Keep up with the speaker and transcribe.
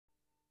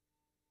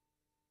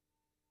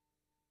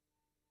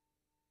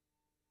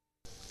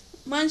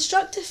My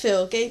instructor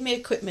Phil gave me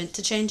equipment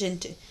to change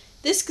into.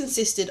 This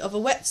consisted of a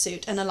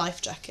wetsuit and a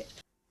life jacket.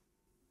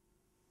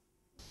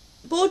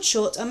 Board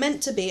shorts are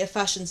meant to be a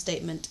fashion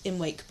statement in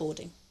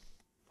wakeboarding.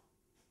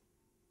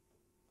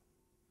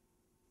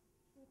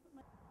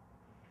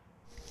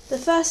 The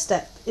first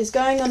step is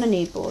going on a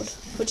kneeboard,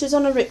 which is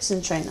on a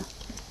Ferguson trainer.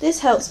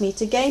 This helps me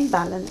to gain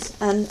balance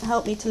and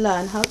help me to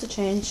learn how to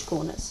change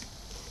corners.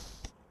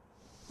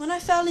 When I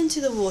fell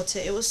into the water,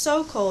 it was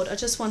so cold I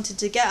just wanted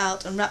to get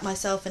out and wrap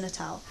myself in a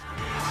towel.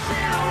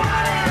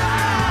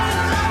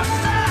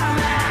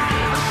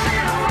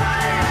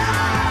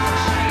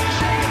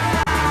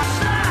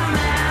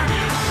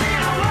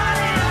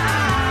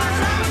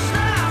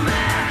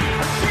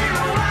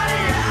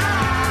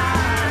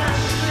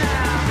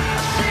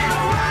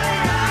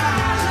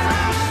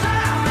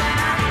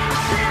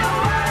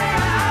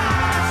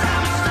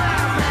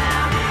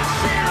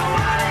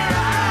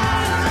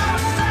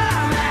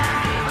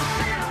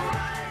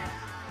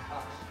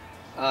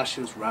 She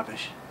was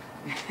rubbish.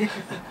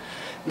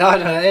 No,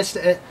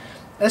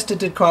 Esther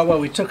did quite well.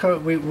 We took her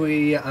on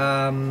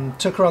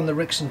the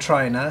Ferguson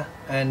trainer,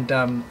 and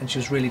she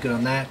was really good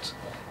on that,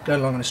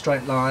 going along in a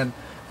straight line,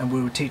 and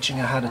we were teaching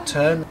her how to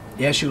turn.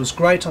 Yeah, she was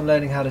great on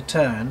learning how to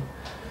turn.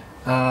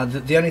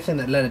 The only thing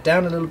that let her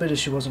down a little bit is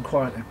she wasn't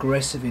quite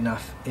aggressive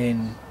enough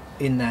in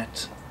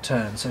that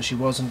turn, so she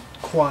wasn't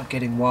quite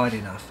getting wide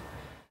enough.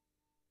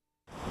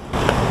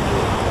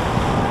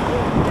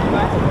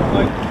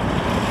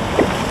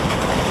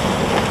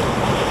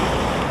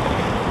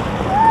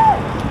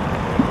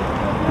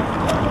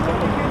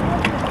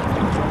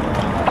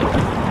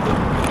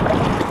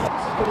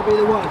 Be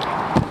the one,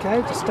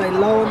 okay? Just stay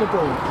low on the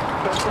ball.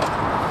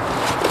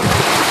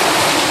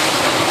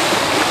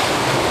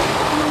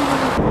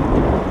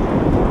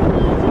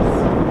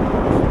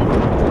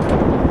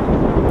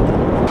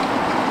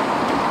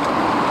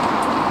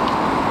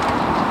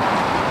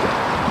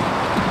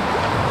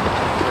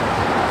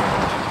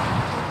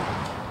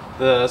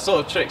 The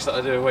sort of tricks that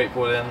I do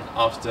wakeboarding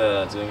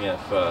after doing it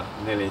for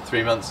nearly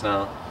 3 months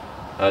now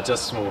are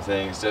just small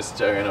things, just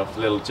going off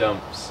little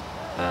jumps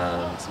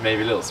and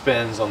maybe little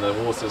spins on the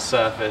water's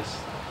surface,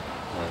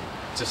 and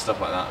just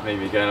stuff like that,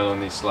 maybe going along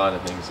these slider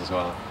things as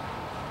well.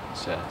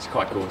 So yeah, it's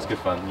quite cool, it's good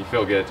fun, you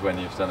feel good when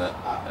you've done it,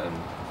 and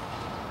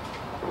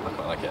I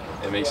quite like it.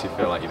 It makes you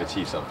feel like you've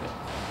achieved something.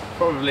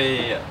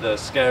 Probably the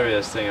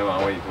scariest thing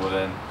about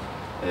wakeboarding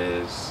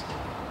is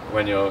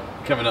when you're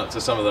coming up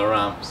to some of the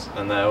ramps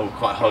and they're all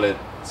quite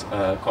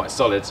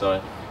solid,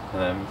 and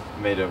they're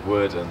made of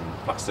wood and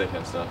plastic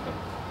and stuff,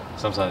 and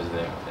sometimes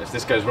if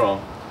this goes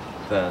wrong,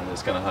 then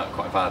it's going to hurt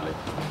quite badly.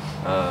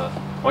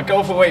 My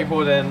goal for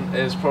wakeboarding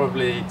is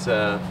probably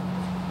to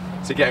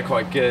get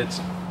quite good,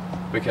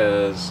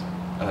 because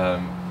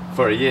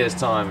for a year's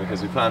time,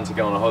 because we plan to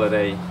go on a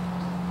holiday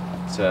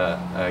to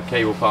a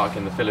cable park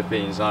in the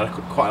Philippines, and I'd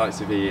quite like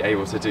to be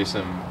able to do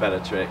some better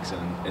tricks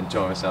and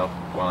enjoy myself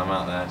while I'm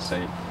out there.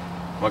 So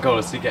my goal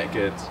is to get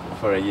good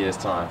for a year's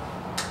time.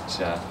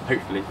 So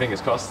hopefully,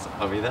 fingers crossed,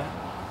 I'll be there.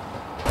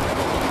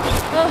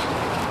 Oh,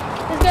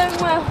 it's going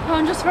well.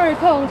 I'm just very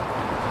cold.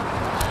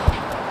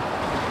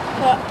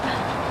 But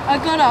I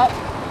got up,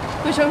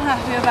 which I'm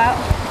happy about.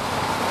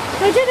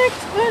 I did it!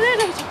 I did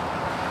it!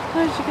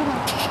 How did you get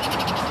up?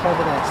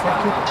 Over there, so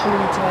keep it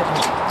pulling inside.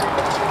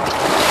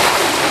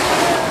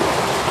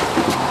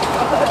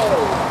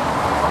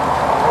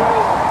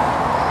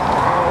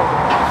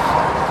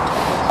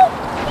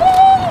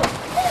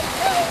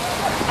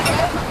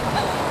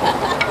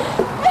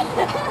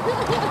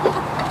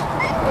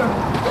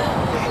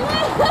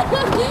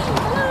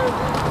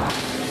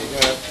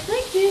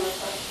 Thank you.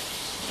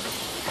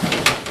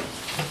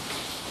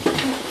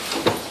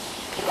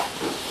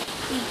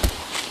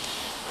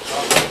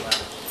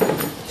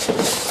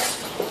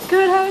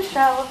 Good, have a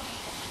shower.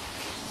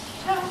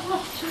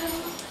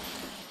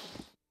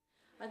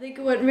 I think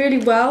it went really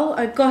well.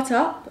 I got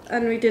up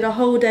and we did a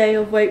whole day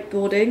of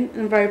wakeboarding.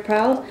 I'm very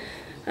proud,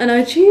 and I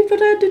achieved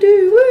what I had to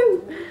do.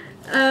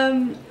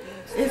 Woo!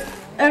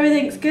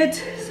 Everything's good,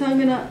 so I'm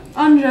gonna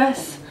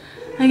undress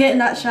and get in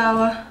that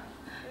shower.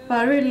 But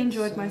I really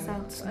enjoyed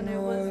myself, and it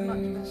was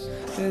much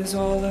better. Is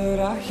all that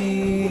I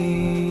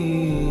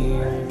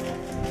hear.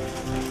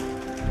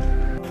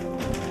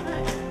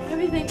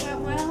 Everything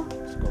went well.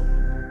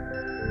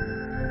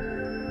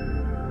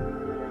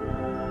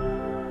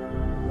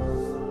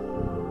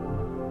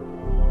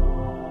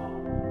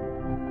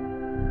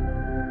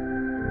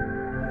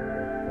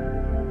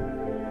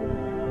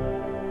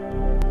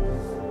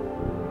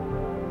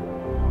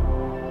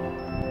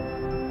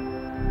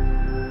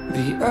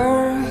 The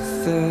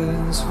earth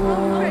is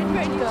warm.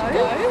 Ready to go?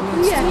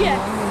 Yeah. Yes.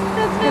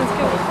 Let's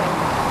go.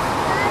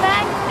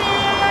 Thank you.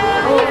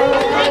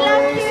 I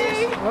love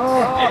you.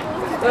 Oh.